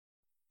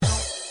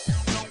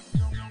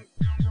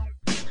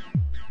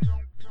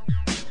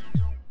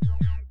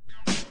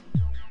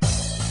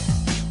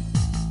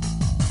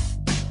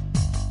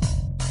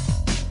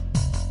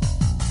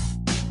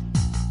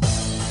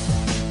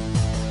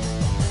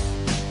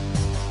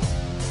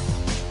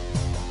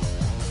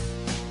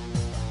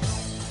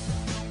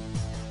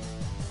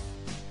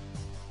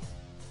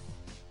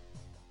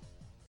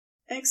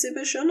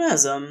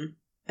Exhibitionism,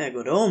 a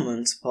Good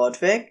Omens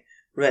Podfic,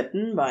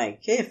 written by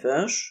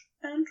Quefish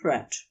and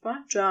read by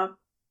Job.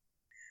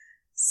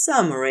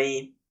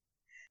 Summary: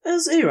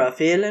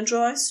 Aziraphale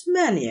enjoys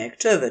many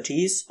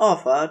activities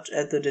offered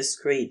at the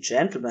discreet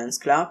gentlemen's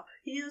club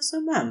he is a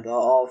member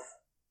of.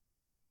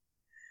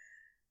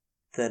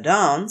 The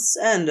dance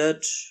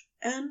ended,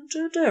 and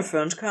a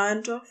different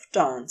kind of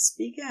dance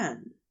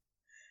began.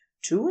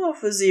 Two of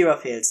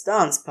Aziraphale's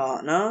dance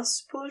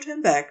partners pulled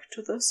him back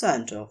to the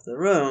center of the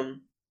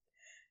room.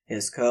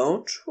 His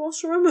coat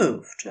was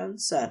removed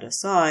and set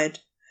aside,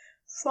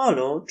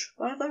 followed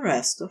by the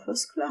rest of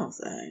his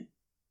clothing.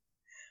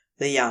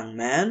 The young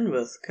man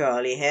with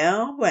curly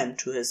hair went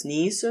to his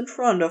knees in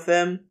front of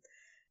him,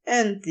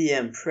 and the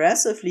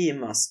impressively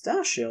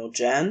mustachioed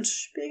gent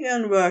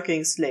began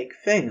working slick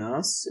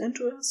fingers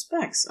into his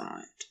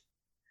backside.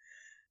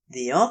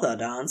 The other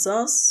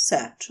dancers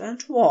sat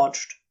and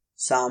watched,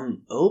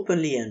 some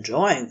openly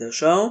enjoying the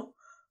show,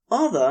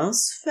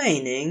 others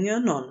feigning a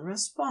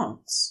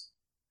non-response.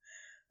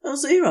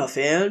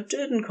 Aziraphale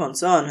didn't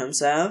concern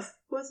himself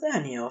with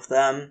any of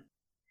them.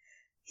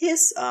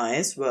 His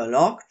eyes were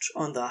locked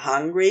on the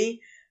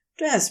hungry,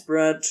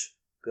 desperate,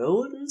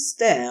 golden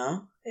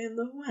stare in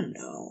the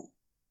window.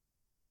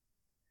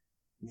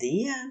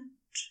 The end.